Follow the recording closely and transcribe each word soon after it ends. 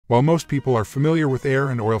While most people are familiar with air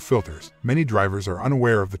and oil filters, many drivers are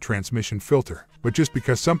unaware of the transmission filter. But just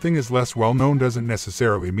because something is less well known doesn't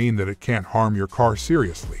necessarily mean that it can't harm your car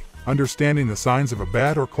seriously. Understanding the signs of a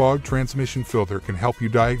bad or clogged transmission filter can help you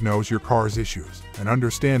diagnose your car's issues, and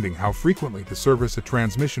understanding how frequently to service a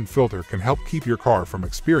transmission filter can help keep your car from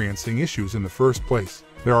experiencing issues in the first place.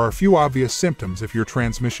 There are a few obvious symptoms if your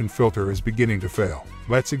transmission filter is beginning to fail.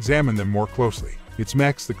 Let's examine them more closely. It's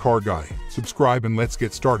Max the Car Guy. Subscribe and let's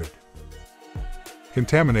get started.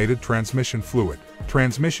 Contaminated transmission fluid.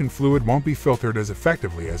 Transmission fluid won't be filtered as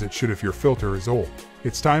effectively as it should if your filter is old.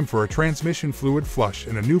 It's time for a transmission fluid flush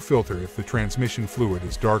and a new filter if the transmission fluid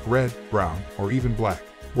is dark red, brown, or even black.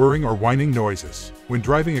 Whirring or whining noises. When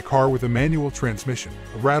driving a car with a manual transmission,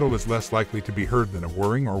 a rattle is less likely to be heard than a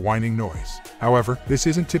whirring or whining noise. However, this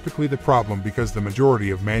isn't typically the problem because the majority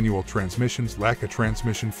of manual transmissions lack a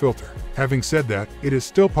transmission filter. Having said that, it is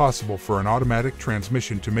still possible for an automatic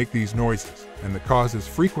transmission to make these noises, and the cause is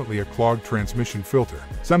frequently a clogged transmission filter.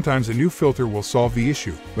 Sometimes a new filter will solve the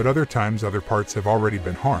issue, but other times other parts have already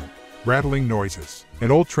been harmed. Rattling noises. An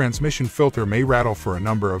old transmission filter may rattle for a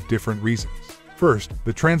number of different reasons. First,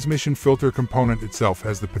 the transmission filter component itself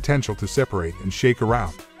has the potential to separate and shake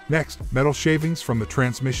around. Next, metal shavings from the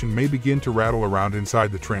transmission may begin to rattle around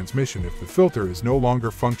inside the transmission if the filter is no longer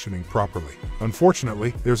functioning properly.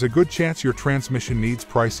 Unfortunately, there's a good chance your transmission needs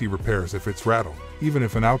pricey repairs if it's rattled, even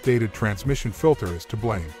if an outdated transmission filter is to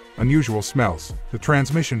blame. Unusual smells. The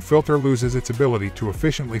transmission filter loses its ability to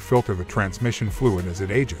efficiently filter the transmission fluid as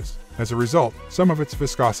it ages. As a result, some of its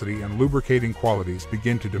viscosity and lubricating qualities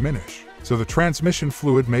begin to diminish, so the transmission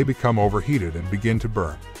fluid may become overheated and begin to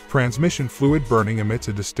burn. Transmission fluid burning emits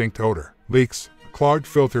a distinct odor. Leaks. A clogged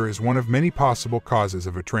filter is one of many possible causes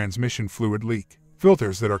of a transmission fluid leak.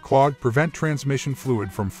 Filters that are clogged prevent transmission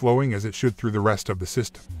fluid from flowing as it should through the rest of the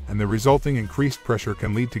system, and the resulting increased pressure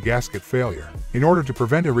can lead to gasket failure. In order to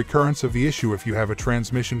prevent a recurrence of the issue if you have a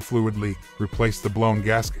transmission fluid leak, replace the blown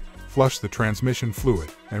gasket, flush the transmission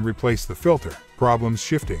fluid, and replace the filter. Problems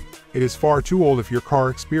shifting. It is far too old if your car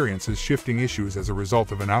experiences shifting issues as a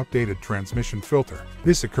result of an outdated transmission filter.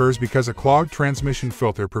 This occurs because a clogged transmission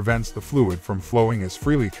filter prevents the fluid from flowing as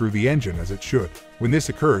freely through the engine as it should. When this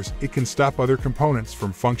occurs, it can stop other components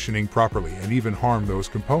from functioning properly and even harm those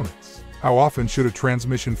components. How often should a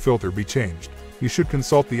transmission filter be changed? You should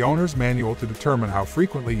consult the owner's manual to determine how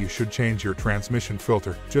frequently you should change your transmission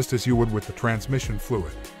filter, just as you would with the transmission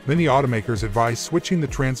fluid. Many automakers advise switching the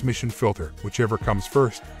transmission filter, whichever comes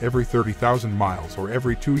first, every 30,000 miles or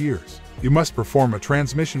every 2 years. You must perform a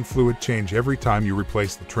transmission fluid change every time you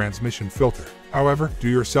replace the transmission filter. However, do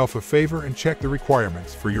yourself a favor and check the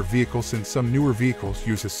requirements for your vehicle, since some newer vehicles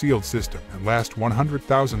use a sealed system and last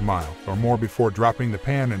 100,000 miles or more before dropping the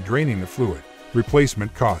pan and draining the fluid.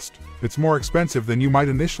 Replacement cost. It's more expensive than you might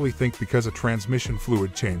initially think because a transmission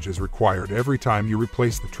fluid change is required every time you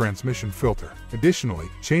replace the transmission filter. Additionally,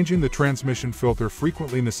 changing the transmission filter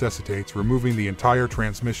frequently necessitates removing the entire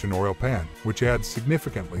transmission oil pan, which adds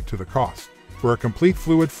significantly to the cost. For a complete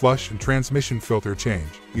fluid flush and transmission filter change,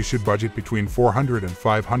 you should budget between $400 and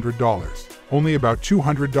 $500. Only about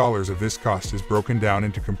 $200 of this cost is broken down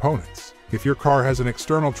into components. If your car has an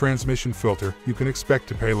external transmission filter, you can expect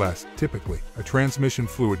to pay less. Typically, a transmission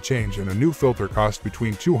fluid change and a new filter cost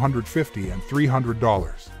between $250 and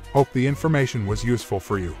 $300. Hope the information was useful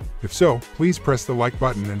for you. If so, please press the like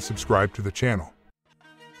button and subscribe to the channel.